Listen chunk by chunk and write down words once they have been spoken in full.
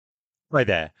Hi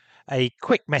there. A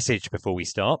quick message before we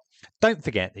start. Don't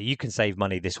forget that you can save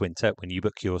money this winter when you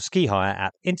book your ski hire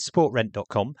at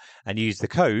intersportrent.com and use the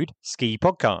code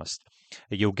SKIPODCAST.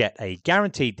 You'll get a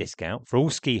guaranteed discount for all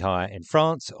ski hire in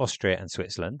France, Austria, and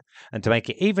Switzerland. And to make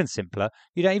it even simpler,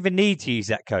 you don't even need to use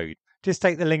that code. Just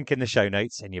take the link in the show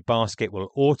notes and your basket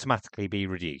will automatically be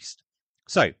reduced.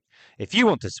 So, if you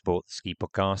want to support the Ski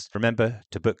Podcast, remember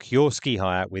to book your ski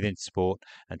hire with Intersport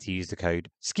and to use the code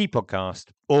SKIPODCAST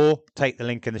or take the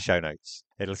link in the show notes.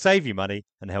 It'll save you money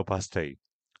and help us too.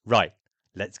 Right,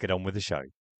 let's get on with the show.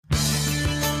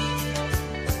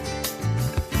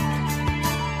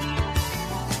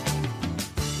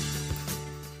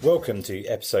 Welcome to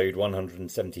episode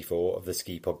 174 of the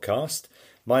Ski Podcast.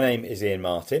 My name is Ian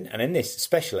Martin, and in this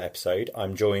special episode,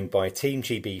 I'm joined by Team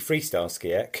GB freestyle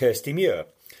skier Kirsty Muir.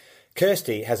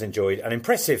 Kirsty has enjoyed an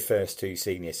impressive first two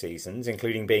senior seasons,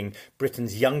 including being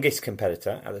Britain's youngest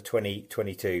competitor at the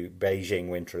 2022 Beijing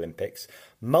Winter Olympics,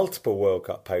 multiple World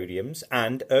Cup podiums,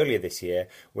 and earlier this year,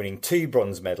 winning 2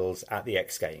 bronze medals at the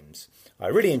X Games. I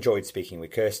really enjoyed speaking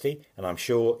with Kirsty, and I'm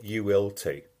sure you will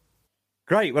too.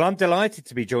 Great. Well, I'm delighted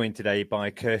to be joined today by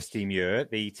Kirsty Muir,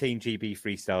 the Team GB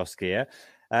freestyle skier.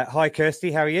 Hi,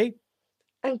 Kirsty. How are you?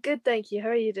 I'm good, thank you. How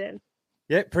are you doing?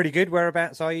 Yeah, pretty good.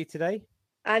 Whereabouts are you today?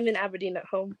 I'm in Aberdeen at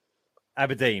home.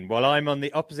 Aberdeen. Well, I'm on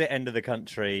the opposite end of the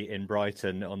country in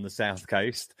Brighton on the south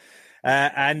coast.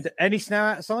 And any snow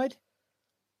outside?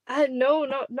 No,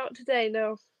 not today,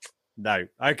 no. No.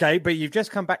 Okay, but you've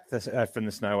just come back from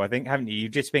the snow, I think, haven't you?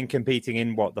 You've just been competing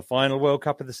in, the final World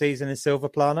Cup of the season in Silver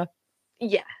Plana?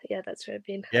 Yeah, that's where I've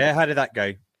been. Yeah, how did that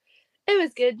go? It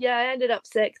was good, yeah. I ended up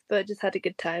 6th, but just had a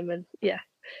good time, and yeah,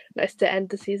 nice to end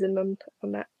the season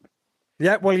on that.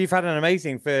 Yeah, well, you've had an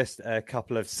amazing first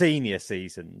couple of senior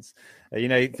seasons.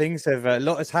 Things have a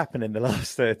lot has happened in the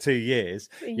last 2 years.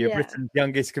 You're Britain's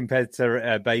youngest competitor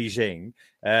at Beijing.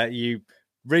 You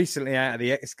recently out of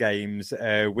the X Games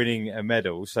winning a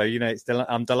medal. So,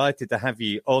 I'm delighted to have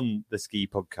you on the Ski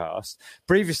Podcast.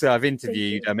 Previously, I've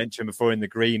interviewed, I mentioned before in the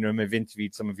green room, I've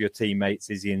interviewed some of your teammates,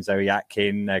 Izzy and Zoe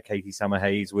Atkin, Katie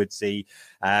Summerhayes, Woodsey,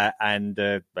 and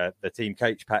the team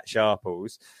coach, Pat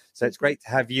Sharples. So it's great to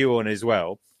have you on as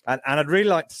well. And I'd really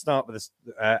like to start with this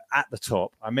at the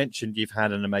top. I mentioned you've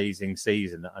had an amazing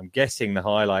season. I'm guessing the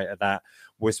highlight of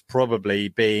was probably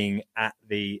being at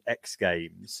the X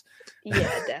Games.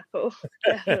 Yeah,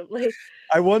 definitely.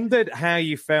 I wondered how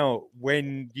you felt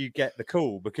when you get the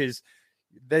call, because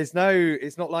it's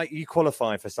not like you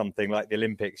qualify for something like the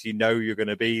Olympics. You know you're going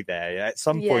to be there. At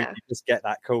some point, you just get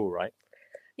that call, right?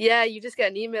 Yeah, you just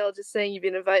get an email just saying you've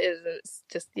been invited, and it's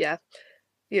just,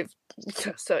 you're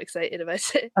so excited about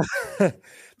it.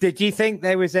 Did you think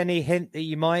there was any hint that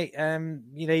you might,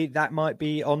 that might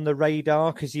be on the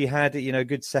radar because you had, a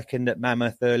good second at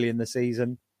Mammoth early in the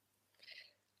season?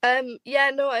 I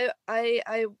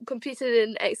competed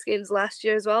in X Games last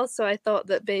year as well, so I thought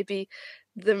that maybe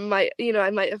there might, I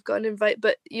might have got an invite,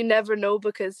 but you never know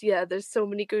because, there's so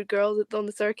many good girls on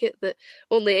the circuit that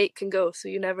only 8 can go, so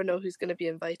you never know who's going to be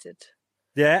invited.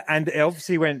 Yeah, and it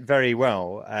obviously went very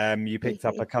well. You picked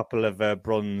up a couple of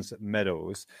bronze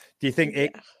medals. Do you think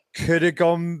it could have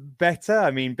gone better?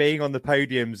 I mean, being on the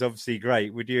podium is obviously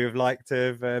great. Would you have liked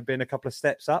to have been a couple of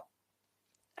steps up?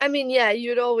 I mean,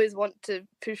 you'd always want to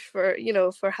push for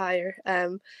higher.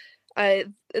 In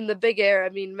the big air, I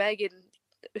mean, Megan,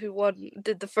 who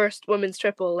did the first women's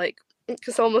triple,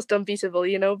 it's almost unbeatable,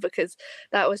 because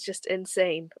that was just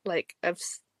insane. I'm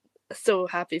so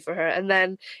happy for her. And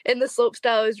then in the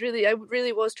slopestyle, I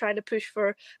really was trying to push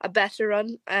for a better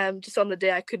run. Just on the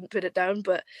day I couldn't put it down,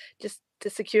 but just to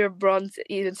secure bronze,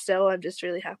 even still, I'm just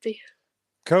really happy.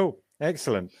 Cool,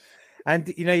 excellent.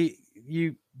 And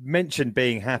you mentioned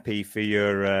being happy for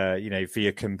your for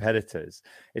your competitors.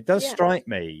 It does strike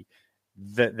me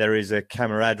that there is a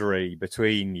camaraderie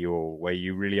between you all where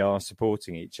you really are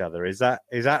supporting each other. Is that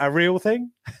a real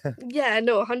thing? Yeah,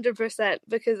 no, 100%.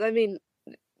 Because I mean,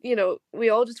 we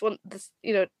all just want this,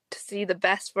 to see the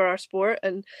best for our sport,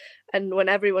 and when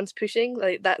everyone's pushing,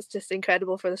 that's just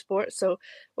incredible for the sport. So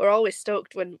we're always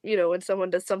stoked when someone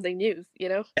does something new,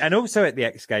 And also at the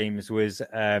X Games was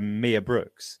Mia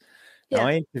Brooks. Now,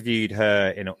 I interviewed her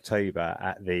in October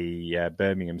at the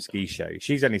Birmingham Ski Show.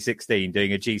 She's only 16,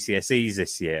 doing her GCSEs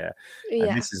this year. Yeah.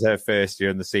 And this is her first year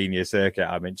on the senior circuit.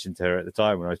 I mentioned to her at the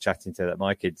time when I was chatting to her that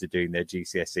my kids are doing their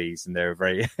GCSEs, and they were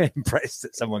very impressed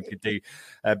that someone could do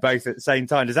both at the same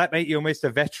time. Does that make you almost a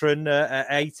veteran at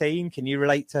 18? Can you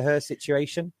relate to her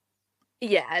situation?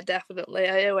 Yeah, definitely.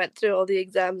 I went through all the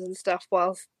exams and stuff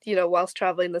whilst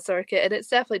traveling the circuit, and it's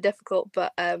definitely difficult,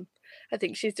 but I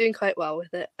think she's doing quite well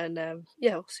with it, and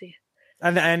we'll see.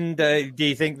 And do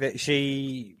you think that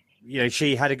she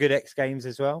had a good X Games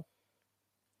as well?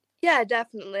 Yeah,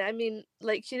 definitely. I mean,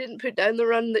 like, she didn't put down the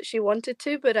run that she wanted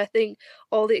to, but I think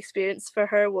all the experience for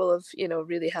her will have,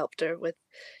 really helped her with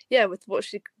what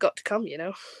she got to come.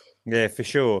 Yeah, for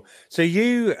sure. So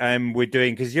you were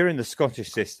doing, because you're in the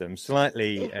Scottish system,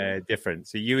 slightly different.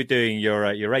 So you were doing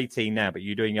you're 18 now, but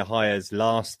you're doing your hires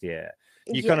last year.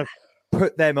 You kind Yeah. of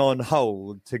put them on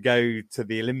hold to go to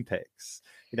the Olympics.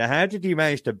 How did you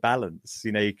manage to balance,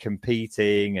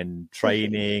 competing and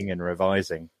training and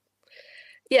revising?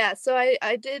 Yeah, so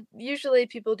I did. Usually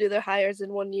people do their hires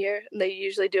in 1 year, and they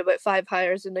usually do about 5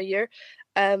 hires in a year.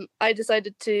 I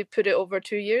decided to put it over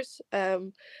 2 years.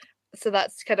 So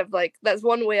that's kind of like, that's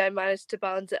one way I managed to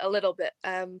balance it a little bit.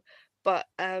 But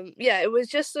yeah, it was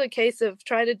just a case of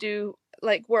trying to do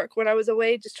like work when I was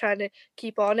away, just trying to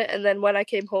keep on it, and then when I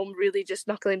came home, really just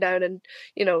knuckling down and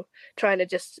trying to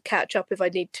just catch up if I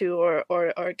need to,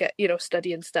 or get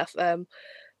study and stuff.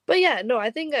 But yeah, no,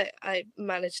 I think I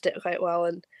managed it quite well,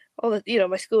 and all the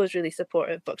my school was really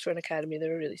supportive. Bucksburn Academy, they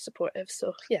were really supportive.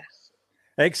 So yeah.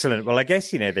 Excellent. Well, I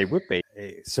guess they would be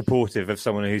supportive of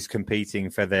someone who's competing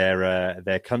for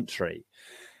their country.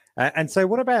 And so,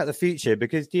 what about the future?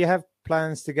 Because do you have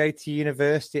plans to go to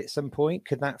university at some point?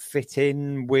 Could that fit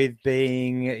in with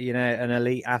being, an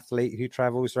elite athlete who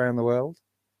travels around the world?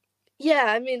 Yeah,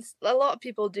 I mean, a lot of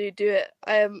people do it.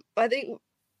 I think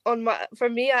for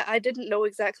me, I didn't know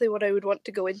exactly what I would want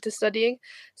to go into studying,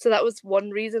 so that was one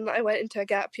reason that I went into a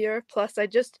gap year. Plus, I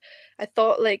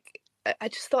thought like I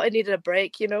just thought I needed a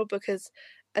break, because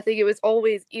I think it was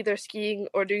always either skiing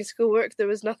or doing schoolwork. There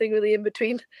was nothing really in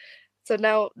between. So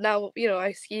now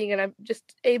I'm skiing, and I'm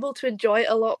just able to enjoy it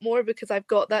a lot more because I've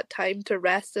got that time to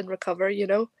rest and recover.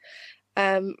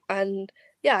 And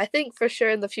yeah, I think for sure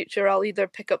in the future I'll either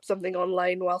pick up something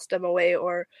online whilst I'm away,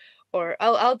 or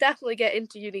I'll definitely get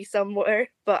into uni somewhere,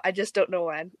 but I just don't know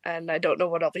when, and I don't know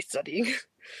what I'll be studying.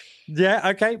 Yeah.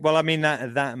 Okay. Well, I mean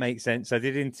that makes sense. I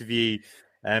did interview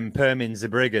Permin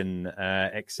Zabrigan,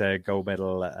 ex gold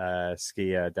medal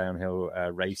skier, downhill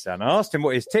racer, and I asked him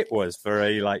what his tip was for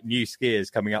new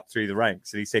skiers coming up through the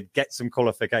ranks, and he said get some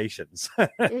qualifications.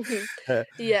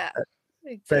 Yeah,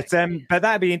 exactly. But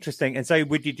that'd be interesting. And so,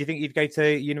 do you think you'd go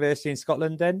to university in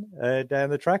Scotland then,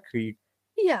 down the track?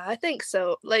 Yeah, I think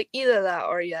so. Like either that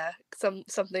or yeah,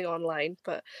 something online,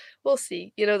 but we'll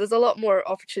see. There's a lot more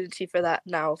opportunity for that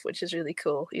now, which is really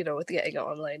cool, with getting it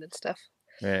online and stuff.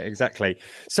 Yeah, exactly.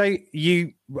 So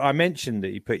I mentioned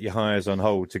that you put your hires on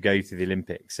hold to go to the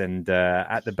Olympics, and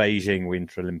at the Beijing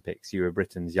Winter Olympics, you were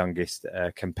Britain's youngest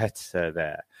competitor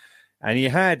there. And you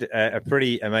had a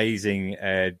pretty amazing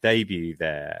debut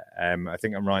there. I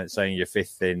think I'm right in saying you're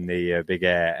fifth in the big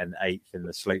air and eighth in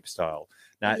the slopestyle.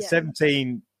 Now, at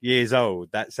 17 years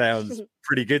old, that sounds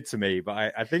pretty good to me.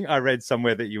 But I think I read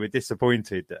somewhere that you were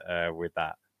disappointed with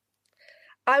that.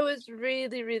 I was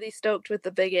really, really stoked with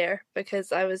the big air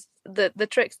because I was the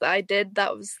tricks that I did,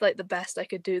 that was like the best I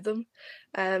could do them.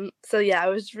 So yeah, I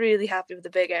was really happy with the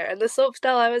big air. And the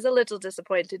slopestyle, I was a little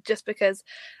disappointed just because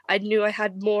I knew I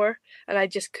had more and I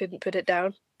just couldn't put it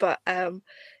down. But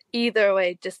either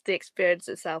way, just the experience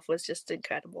itself was just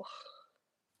incredible.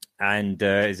 And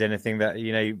is there anything that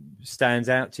stands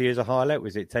out to you as a highlight?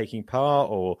 Was it taking part,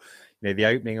 or the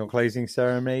opening or closing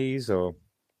ceremonies, or?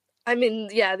 I mean,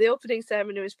 yeah, the opening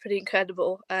ceremony was pretty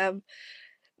incredible. No,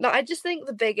 I just think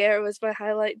the big air was my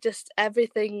highlight. Just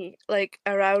everything like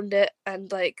around it,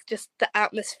 and like just the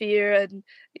atmosphere. And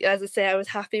as I say, I was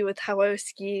happy with how I was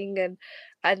skiing,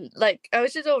 and like I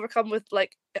was just overcome with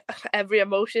like every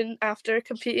emotion after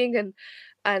competing,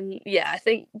 and yeah, I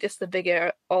think just the big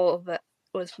air, all of it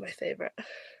was my favorite.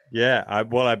 Yeah, I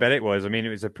bet it was. I mean, it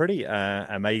was a pretty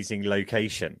amazing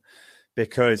location.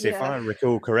 Because if I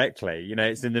recall correctly,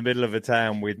 it's in the middle of a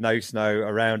town with no snow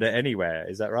around it anywhere.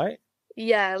 Is that right?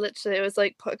 Yeah, literally, it was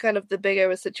like kind of the big air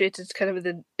was situated kind of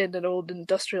in an old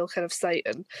industrial kind of site,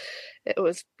 and it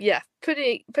was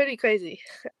pretty crazy.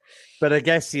 But I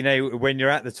guess when you're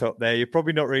at the top there, you're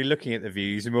probably not really looking at the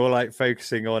views, you're more like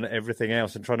focusing on everything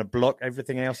else and trying to block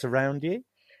everything else around you.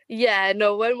 Yeah,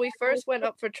 no, when we first went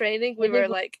up for training, we were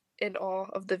like in awe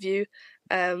of the view.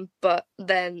 But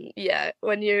then yeah,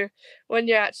 when you're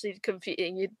actually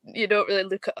competing, you don't really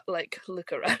look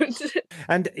around.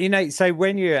 And so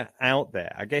when you're out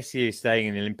there, I guess you're staying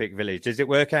in the Olympic Village. Does it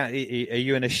work out? Are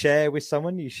you in a share with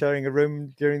someone? Are you sharing a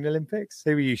room during the Olympics?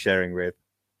 Who are you sharing with?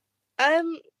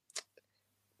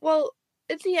 Well,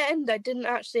 in the end, I didn't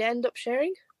actually end up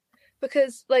sharing.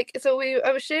 Because I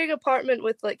was sharing an apartment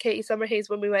with like Katie Summerhays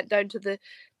when we went down to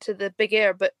the big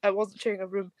air, but I wasn't sharing a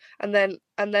room. And then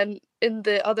in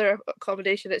the other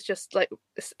accommodation, it's just like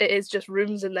it is just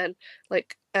rooms, and then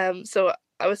like so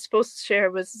I was supposed to share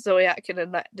with Zoe Atkin,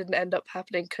 and that didn't end up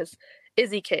happening because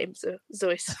Izzy came, so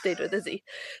Zoe stayed with Izzy.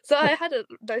 So I had a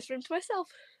nice room to myself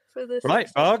for this.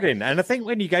 Right, bargain. And I think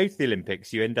when you go to the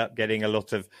Olympics, you end up getting a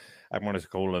lot of, I want to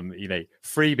call them,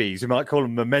 freebies. We might call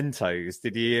them mementos.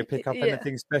 Did you pick up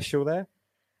anything special there?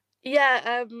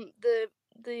 Yeah,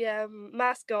 the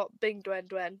mascot Bing Dwen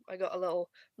Dwen. I got a little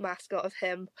mascot of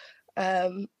him,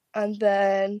 and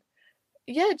then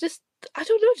just I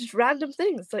don't know, just random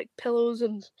things like pillows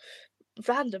and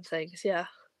random things. Yeah.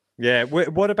 Yeah.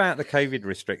 What about the COVID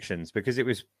restrictions? Because it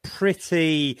was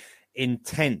pretty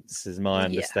intense, as my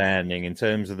understanding, in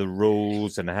terms of the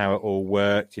rules and how it all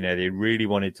worked. They really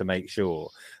wanted to make sure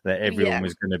that everyone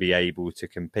was going to be able to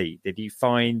compete. Did you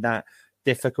find that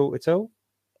difficult at all?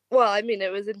 Well, I mean,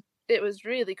 it was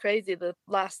really crazy the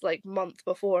last like month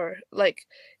before. Like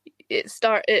it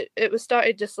was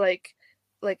started just like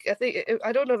I think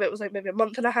I don't know if it was like maybe a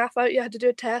month and a half out you had to do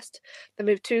a test, then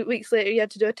maybe 2 weeks later you had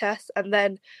to do a test, and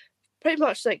then pretty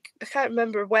much like I can't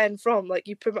remember when from, like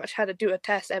you pretty much had to do a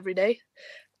test every day,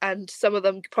 and some of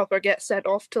them proper get sent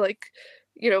off to like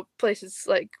places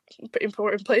like pretty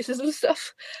important places and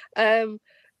stuff. And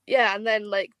then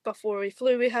like before we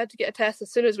flew we had to get a test.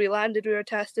 As soon as we landed we were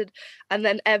tested, and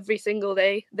then every single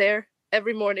day there,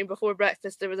 every morning before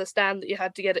breakfast there was a stand that you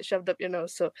had to get it shoved up your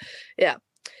nose. So yeah,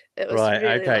 it was right.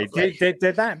 Really okay. lovely.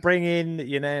 Did that bring in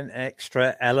an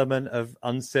extra element of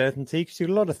uncertainty, because you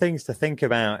had a lot of things to think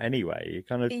about anyway? You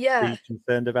kind of be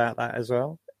concerned about that as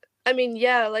well? I mean,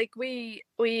 yeah, like we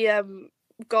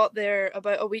got there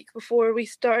about a week before we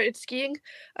started skiing,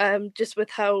 just with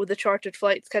how the chartered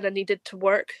flights kind of needed to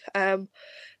work.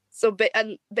 So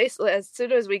basically as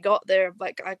soon as we got there,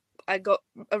 like I got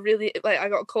I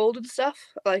got a cold and stuff,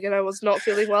 like, and I was not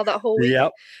feeling well that whole week.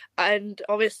 Yep. And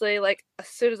obviously, like as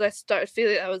soon as I started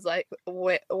feeling it, I was like,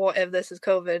 wait, what if this is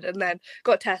COVID? And then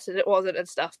got tested, it wasn't and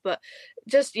stuff. But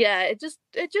it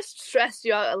just stressed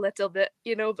you out a little bit,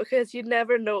 because you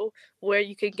never know where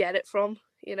you can get it from,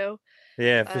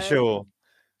 Yeah, for sure.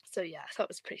 So yeah, I thought it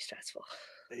was pretty stressful.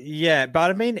 Yeah,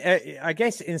 but I mean, I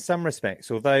guess in some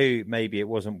respects, although maybe it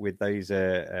wasn't with those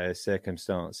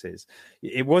circumstances,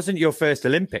 it wasn't your first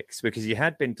Olympics, because you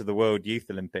had been to the World Youth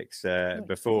Olympics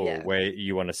before, where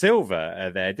you won a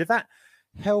silver there. Did that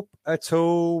help at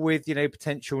all with,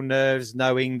 potential nerves,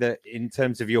 knowing that in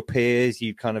terms of your peers,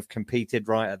 you kind of competed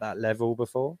right at that level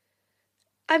before?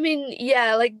 I mean,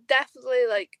 yeah, like definitely,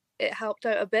 like it helped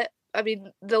out a bit. I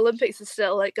mean, the Olympics is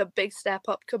still like a big step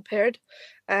up compared.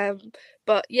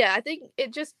 But yeah, I think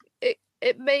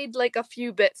it made like a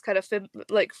few bits kind of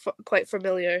quite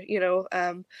familiar,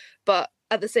 but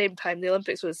at the same time, the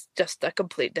Olympics was just a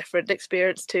complete different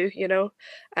experience too,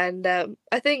 and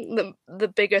I think the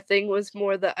bigger thing was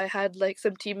more that I had like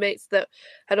some teammates that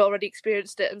had already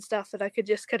experienced it and stuff, and I could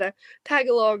just kind of tag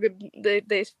along, and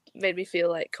they made me feel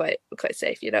like quite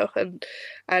safe, and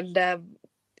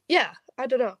yeah, I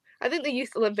don't know. I think the Youth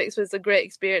Olympics was a great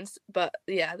experience, but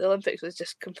yeah, the Olympics was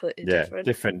just completely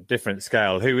different. Different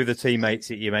scale. Who were the teammates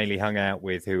that you mainly hung out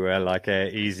with who were like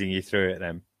easing you through it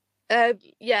then?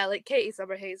 Like Katie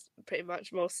Summerhays, pretty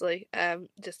much mostly. I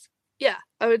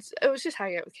was just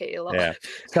hanging out with Katie a lot. Yeah.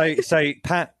 So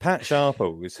Pat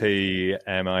Sharples, who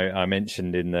I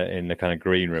mentioned in the kind of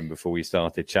green room before we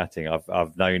started chatting,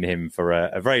 I've known him for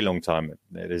a very long time.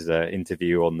 There's an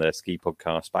interview on the Ski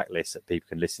Podcast backlist that people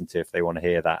can listen to if they want to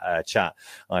hear that chat.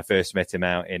 I first met him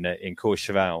out in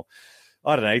Courchevel,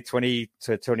 I don't know, 20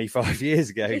 to 25 years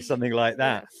ago, something like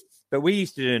that. Yeah. But we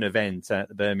used to do an event at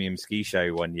the Birmingham Ski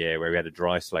Show one year where we had a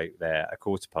dry slope there, a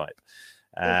quarter pipe.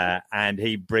 And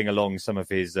he'd bring along some of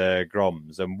his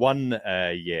groms. And one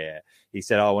year he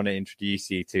said, I want to introduce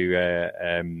you to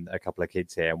a couple of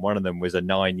kids here. And one of them was a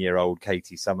 9-year-old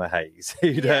Katie Summerhays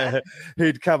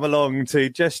who'd come along to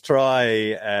just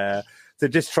try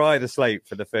the slope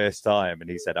for the first time. And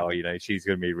he said, she's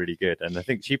going to be really good. And I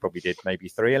think she probably did maybe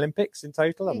 3 Olympics in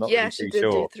total. I'm not really too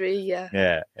sure. Do 3, yeah.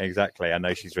 Yeah, exactly. I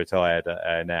know she's retired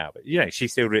now, but she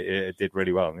still did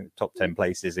really well. Top 10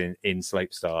 places in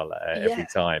slopestyle every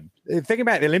time. Thinking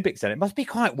about the Olympics then, it must be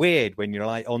quite weird when you're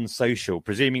like on social,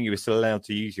 presuming you were still allowed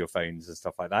to use your phones and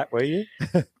stuff like that, were you?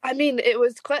 I mean, it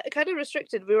was quite kind of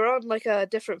restricted. We were on like a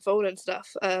different phone and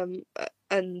stuff.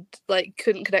 And like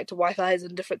couldn't connect to Wi-Fi's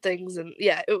and different things, and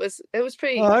yeah, it was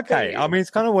pretty. Oh, okay, pretty... I mean, it's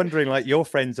kind of wondering, like your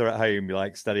friends are at home,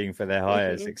 like studying for their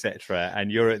hires, etc., and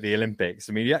you're at the Olympics.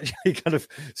 I mean, you actually kind of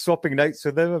swapping notes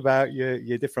with them about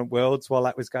your different worlds while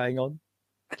that was going on.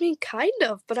 I mean, kind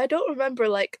of, but I don't remember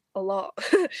like a lot.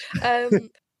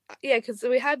 yeah, because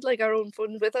we had like our own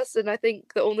phones with us, and I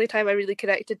think the only time I really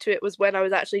connected to it was when I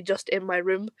was actually just in my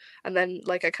room, and then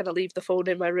like I kind of leave the phone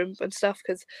in my room and stuff.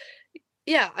 Because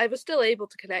yeah, I was still able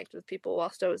to connect with people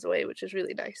whilst I was away, which is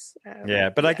really nice. Yeah,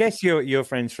 but I guess your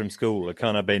friends from school have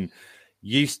kind of been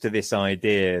used to this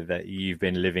idea that you've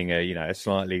been living a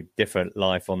slightly different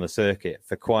life on the circuit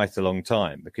for quite a long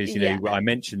time, because I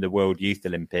mentioned the World Youth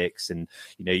Olympics, and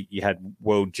you had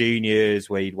World Juniors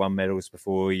where you'd won medals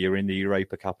before. You're in the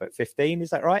Europa Cup at 15, is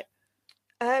that right?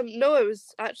 No, it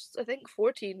was actually, I think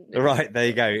 14. Right, there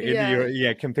you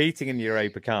go. Competing in the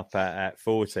Europa Cup at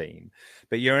 14,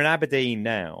 but you're in Aberdeen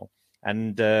now,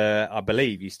 and I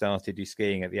believe you started your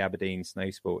skiing at the Aberdeen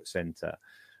Snow Sports Centre.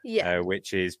 Yeah,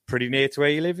 which is pretty near to where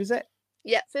you live, is it?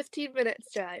 Yeah, 15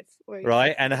 minutes drive.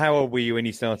 Right, and how old were you when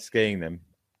you started skiing them?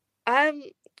 I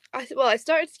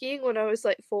started skiing when I was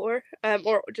like 4,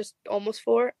 or just almost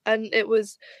 4, and it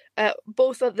was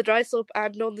both at the dry slope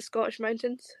and on the Scottish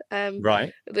mountains.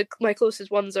 Right. My closest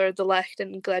ones are the Lecht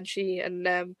and Glenshee,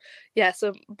 and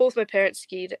so both my parents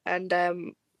skied, and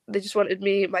they just wanted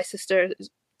me, my sister,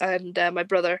 and my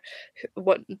brother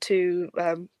wanted to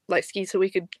ski, so we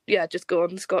could just go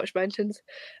on the Scottish mountains.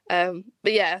 But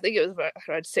I think it was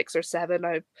around 6 or 7.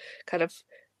 I kind of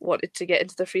wanted to get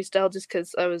into the freestyle just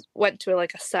because I went to a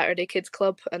Saturday kids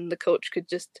club, and the coach could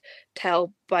just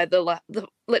tell by the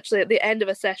literally at the end of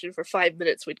a session for 5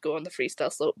 minutes we'd go on the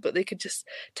freestyle slope, but they could just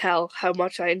tell how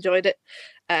much I enjoyed it.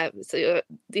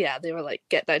 They were like,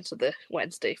 get down to the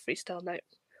Wednesday freestyle night.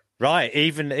 Right,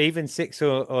 even 6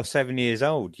 or 7 years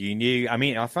old, you knew. I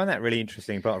mean, I find that really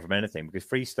interesting, apart from anything, because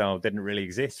freestyle didn't really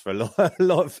exist for a lot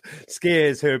of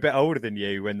skiers who are a bit older than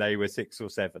you when they were 6 or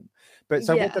 7. But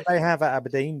so, what did they have at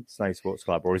Aberdeen Snow Sports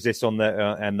Club, or is this on the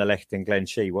Lecht and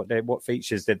Glenshee? What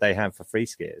features did they have for free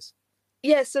skiers?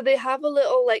 Yeah, so they have a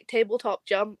little tabletop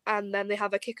jump, and then they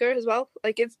have a kicker as well.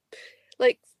 It's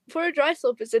for a dry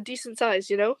slope, it's a decent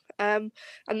size, and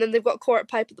then they've got quarter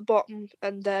pipe at the bottom,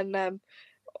 and then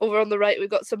over on the right, we've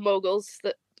got some moguls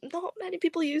that not many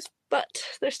people use, but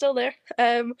they're still there.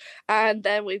 And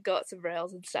then we've got some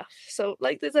rails and stuff. So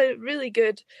there's a really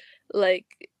good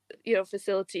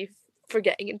facility for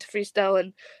getting into freestyle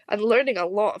and learning a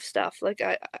lot of stuff.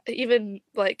 I even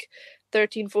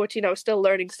 13, 14, I was still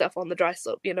learning stuff on the dry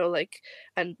slope,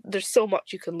 and there's so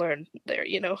much you can learn there,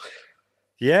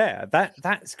 Yeah,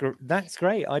 that's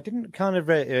great. I didn't kind of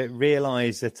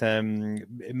realize that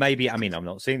maybe. I mean, I'm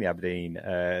not seeing the Aberdeen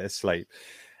slope.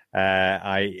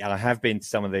 I have been to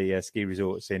some of the ski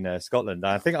resorts in Scotland.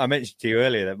 I think I mentioned to you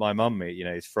earlier that my mum,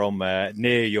 is from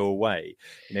near your way.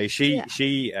 She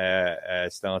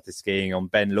started skiing on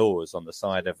Ben Lawes on the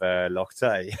side of Loch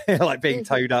Tay, being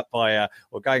towed up by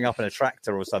or going up in a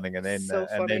tractor or something, and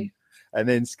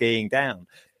then skiing down.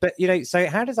 But, so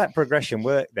how does that progression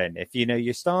work then? If,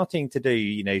 you're starting to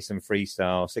do, some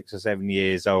freestyle 6 or 7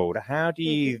 years old, how do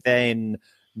you then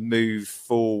move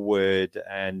forward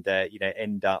and,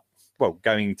 end up,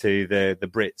 going to the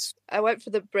Brits? I went for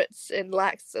the Brits in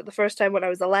Lax the first time when I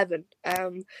was 11.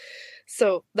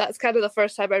 So that's kind of the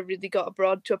first time I really got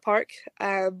abroad to a park.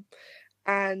 And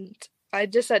I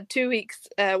just had 2 weeks,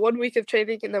 1 week of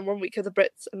training and then 1 week of the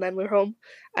Brits, and then we're home.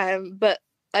 But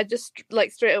I just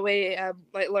straight away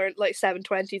learned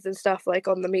 720s and stuff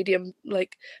on the medium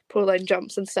pro line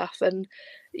jumps and stuff, and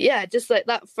just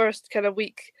that first kind of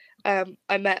week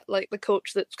I met the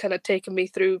coach that's kind of taken me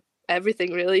through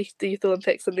everything, really, the Youth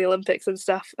Olympics and the Olympics and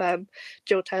stuff,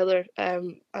 Joe Tyler,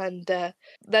 and then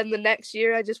the next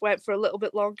year I just went for a little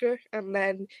bit longer, and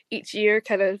then each year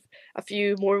kind of a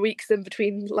few more weeks in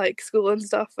between school and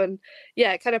stuff, and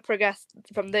it kind of progressed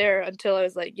from there until I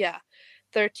was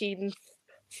 13,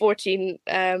 14,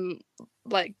 then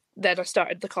I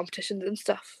started the competitions and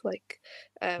stuff.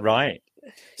 Right.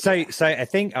 So I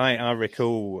think I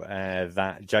recall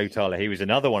that Joe Tyler, he was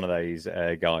another one of those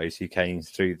guys who came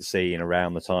through the scene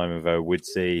around the time of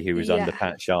Woodsey, who was under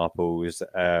Pat Sharple's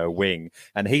wing,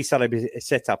 and he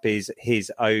set up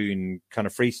his own kind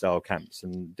of freestyle camps,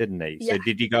 and didn't he? So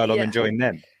did you go along and join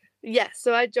them? Yeah,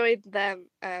 so I joined them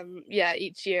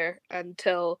each year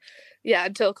until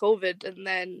COVID,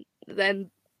 and then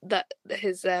that the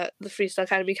Freestyle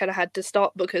Academy kind of had to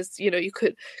stop because you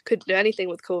couldn't do anything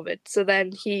with COVID. So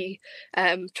then he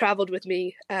traveled with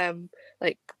me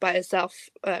by himself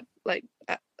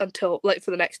until for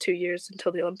the next 2 years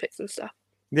until the Olympics and stuff.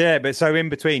 Yeah, but so in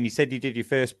between, you said you did your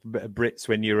first Brits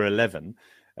when you were 11.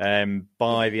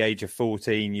 By the age of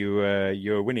 14, you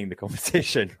were winning the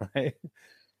competition, right?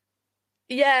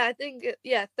 Yeah, I think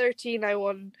 13 I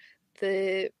won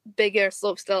the big air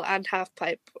slopestyle and half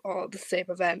pipe all the same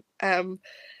event, and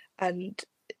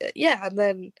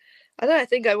then I don't know,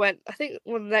 I think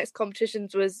one of the next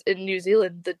competitions was in New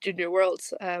Zealand, the Junior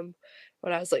Worlds, when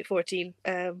I was like 14.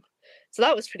 So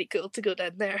that was pretty cool to go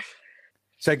down there.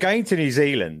 So going to New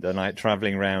Zealand and like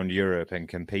traveling around Europe and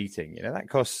competing, that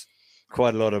costs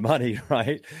quite a lot of money,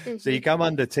 right? Mm-hmm. So you come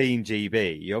under Team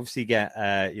GB, you obviously get,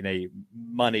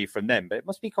 money from them, but it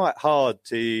must be quite hard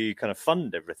to kind of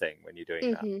fund everything when you're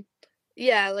doing that.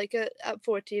 Yeah, like at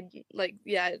 14, like,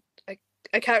 yeah,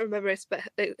 I can't remember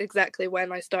exactly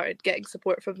when I started getting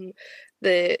support from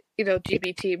the,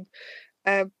 GB team.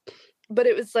 But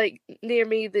it was like near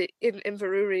me, in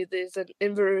Inverurie, there's an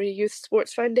Inverurie Youth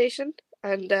Sports Foundation,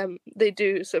 and they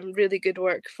do some really good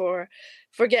work for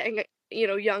getting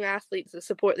young athletes the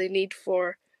support they need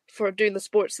for doing the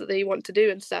sports that they want to do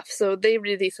and stuff. So they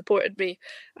really supported me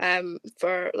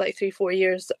for like 3-4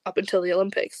 years up until the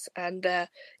Olympics, and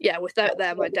without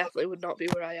them I definitely would not be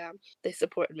where I am. They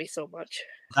supported me so much.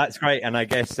 That's great. And I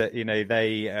guess that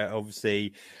they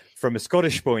obviously, from a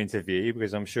Scottish point of view,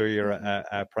 because I'm sure you're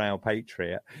a proud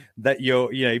patriot, that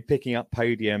you're picking up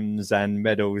podiums and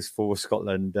medals for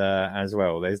Scotland as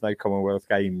well. There's no Commonwealth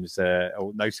Games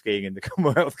or no skiing in the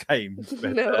Commonwealth Games,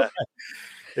 but no.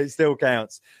 It still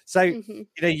counts. So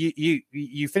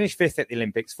you finished 5th at the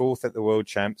Olympics, 4th at the World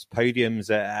Champs, podiums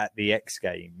at the X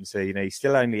Games. So you're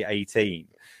still only 18.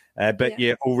 But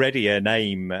you're already a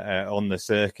name on the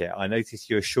circuit. I noticed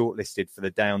you were shortlisted for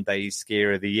the Down Days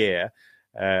Skier of the Year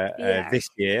this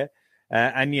year,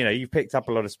 and you've picked up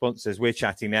a lot of sponsors. We're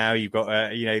chatting now. You've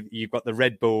got you've got the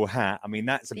Red Bull hat. I mean,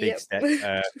 that's a big step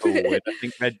forward. I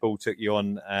think Red Bull took you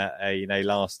on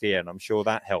last year, and I'm sure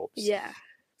that helps. Yeah.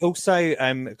 Also,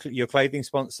 your clothing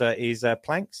sponsor is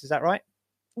Planks. Is that right?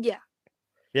 Yeah.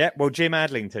 Yeah, well, Jim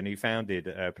Adlington, who founded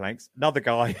Planks, another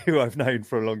guy who I've known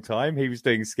for a long time. He was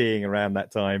doing skiing around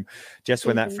that time, just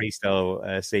when that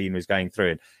freestyle scene was going through.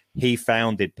 And he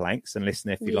founded Planks. And listen,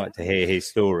 if you'd like to hear his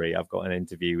story, I've got an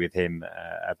interview with him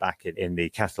back in the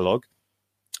catalogue.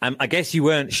 I guess you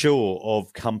weren't sure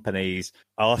of companies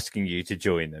asking you to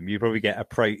join them. You probably get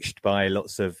approached by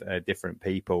lots of different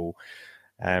people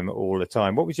all the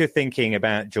time. What was your thinking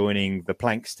about joining the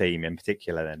Planks team in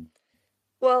particular then?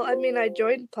 Well, I mean, I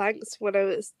joined Planks when I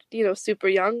was, super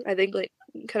young. I think like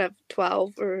kind of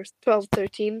 12,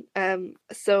 13.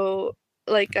 So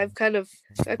like I've kind of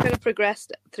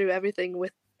progressed through everything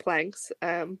with Planks.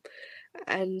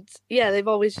 And they've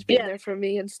always just been there for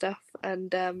me and stuff.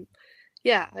 And I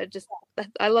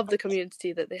love the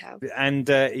community that they have. And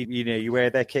you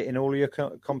wear their kit in all of your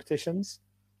competitions?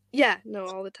 Yeah, no,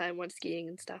 all the time when skiing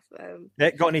and stuff.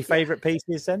 Got any favorite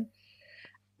pieces then?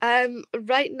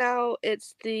 Right now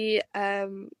it's the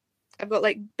I've got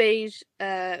like beige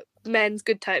men's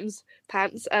Good Times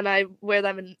pants, and I wear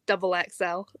them in double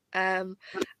XL. And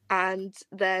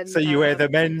then so you wear the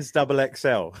men's double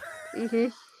XL.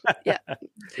 Yeah.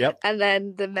 Yep. And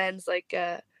then the men's like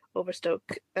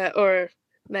Overstoke or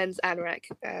men's anorak,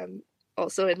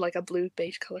 also in like a blue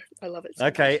beige color. I love it so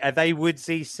much. Are they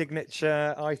Woodsy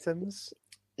signature items?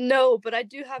 No, but I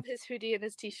do have his hoodie and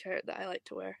his t-shirt that I like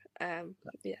to wear.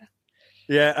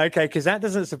 Yeah, okay, because that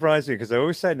doesn't surprise me, because I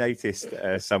also noticed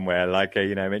somewhere, like,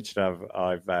 I mentioned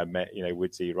I've met,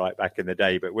 Woodsy right back in the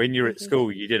day, but when you were at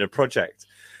school, you did a project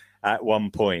at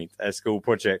one point, a school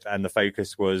project, and the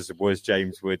focus was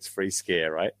James Wood's free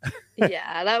skier, right?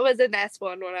 Yeah, that was an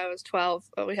S1 when I was 12.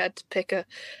 We had to pick a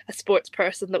sports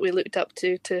person that we looked up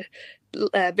to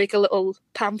make a little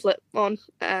pamphlet on.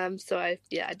 So I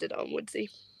did it on Woodsy.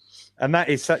 And that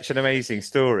is such an amazing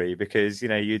story, because,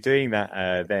 you're doing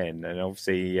that then. And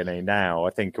obviously, now I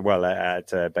think, well, at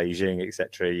Beijing,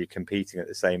 etc., you're competing at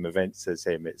the same events as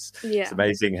him. It's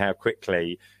amazing how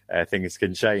quickly things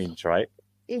can change, right?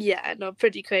 Yeah, no,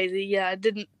 pretty crazy. Yeah,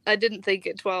 I didn't think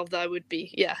at 12 that I would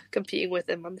be competing with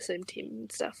him on the same team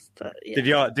and stuff. But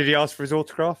yeah. Did you ask for his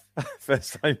autograph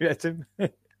first time you met him?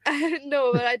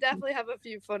 No, but I definitely have a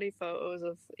few funny photos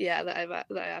of that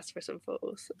I asked for some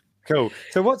photos. Cool.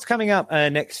 So what's coming up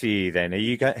next for you then? Are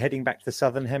you heading back to the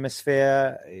Southern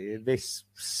Hemisphere this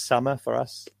summer for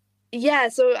us? Yeah,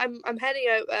 so I'm heading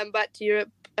out back to Europe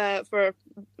for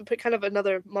kind of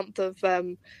another month of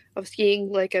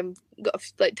skiing. Like I'm got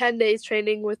like 10 days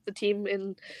training with the team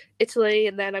in Italy,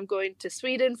 and then I'm going to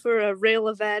Sweden for a rail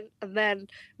event, and then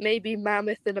maybe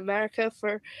Mammoth in America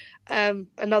for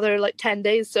another like 10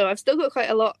 days. So I've still got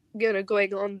quite a lot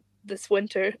going on this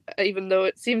winter, even though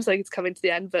it seems like it's coming to the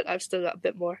end, but I've still got a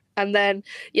bit more. And then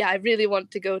I really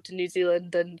want to go to New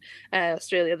Zealand and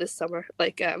Australia this summer.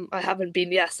 Like I haven't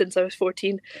been since I was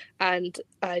 14, and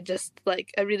I just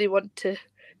I really want to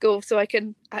go so I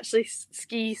can actually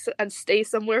ski and stay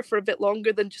somewhere for a bit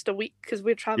longer than just a week, because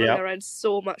we're traveling around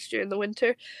so much during the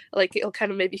winter. Like, it'll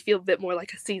kind of maybe feel a bit more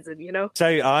like a season, you know? So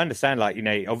I understand, like, you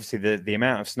know, obviously the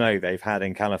amount of snow they've had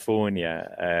in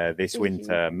California this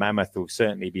winter, Mammoth will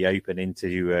certainly be open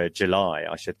into July,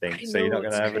 I should think. So you're not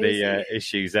going to have any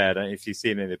issues there. If you've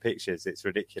seen any of the pictures, it's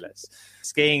ridiculous.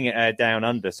 Skiing down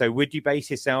under. So would you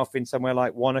base yourself in somewhere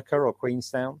like Wanaka or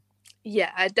Queenstown?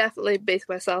 Yeah, I definitely base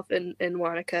myself in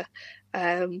Wanaka,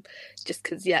 just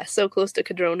because so close to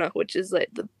Cadrona, which is like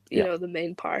the you know the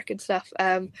main park and stuff.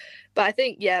 But I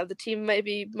think the team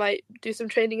might do some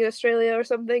training in Australia or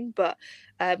something, but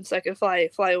so I can fly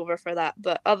over for that.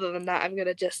 But other than that, I'm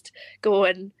gonna just go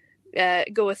and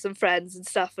go with some friends and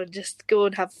stuff, and just go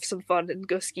and have some fun and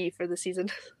go ski for the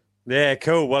season. Yeah,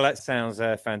 cool. Well, that sounds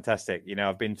fantastic. You know,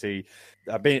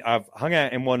 I've hung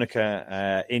out in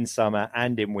Wanaka in summer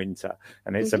and in winter,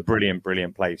 and it's a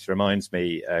brilliant place. Reminds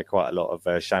me quite a lot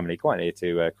of Chamonix, quite near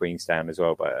to Queenstown as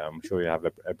well. But I'm sure you'll have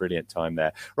a brilliant time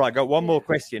there. Right, got one more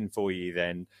question for you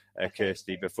then,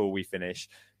 Kirsty, before we finish.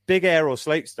 Big air or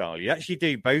slopestyle? You actually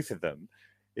do both of them.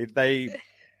 They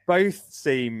both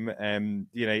seem,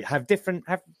 have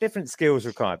different skills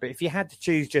required. But if you had to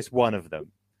choose just one of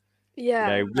them,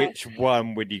 which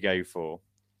one would you go for?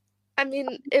 I mean,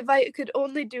 if I could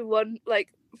only do one, like,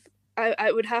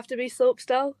 I would have to be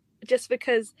slopestyle, just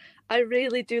because I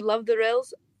really do love the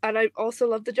rails and I also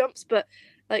love the jumps. But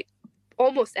like,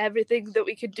 almost everything that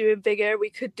we could do in big air, we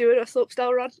could do in a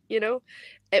slopestyle run. You know,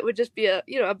 it would just be a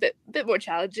bit more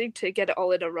challenging to get it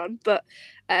all in a run. But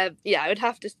I would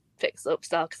have to pick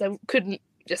slopestyle because I couldn't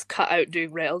just cut out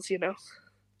doing rails. You know.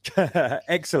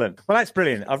 Excellent. Well, that's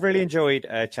brilliant. I've really enjoyed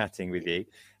chatting with you,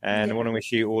 and I want to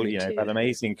wish you all, that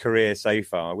amazing career so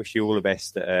far. I wish you all the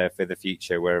best for the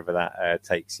future, wherever that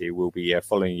takes you. We'll be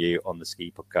following you on the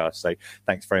Ski Podcast. So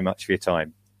thanks very much for your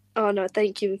time. Oh, no,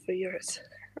 thank you for yours.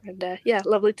 And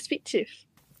lovely to speak to you.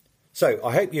 So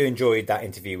I hope you enjoyed that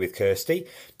interview with Kirsty.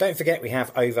 Don't forget we have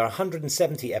over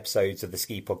 170 episodes of the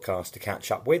Ski Podcast to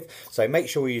catch up with, so make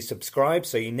sure you subscribe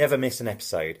so you never miss an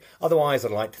episode. Otherwise,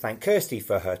 I'd like to thank Kirsty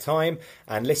for her time,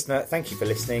 and listener, thank you for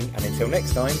listening, and until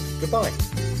next time, goodbye.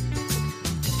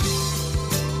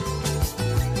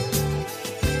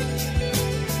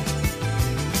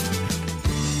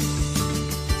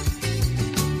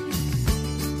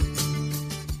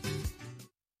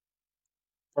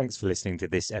 Thanks for listening to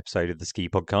this episode of the Ski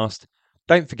Podcast.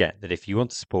 Don't forget that if you want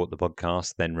to support the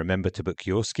podcast, then remember to book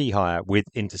your ski hire with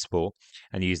Intersport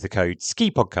and use the code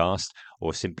SKIPODCAST,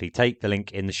 or simply take the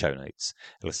link in the show notes.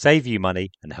 It'll save you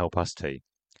money and help us too.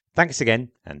 Thanks again,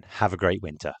 and have a great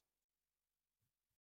winter.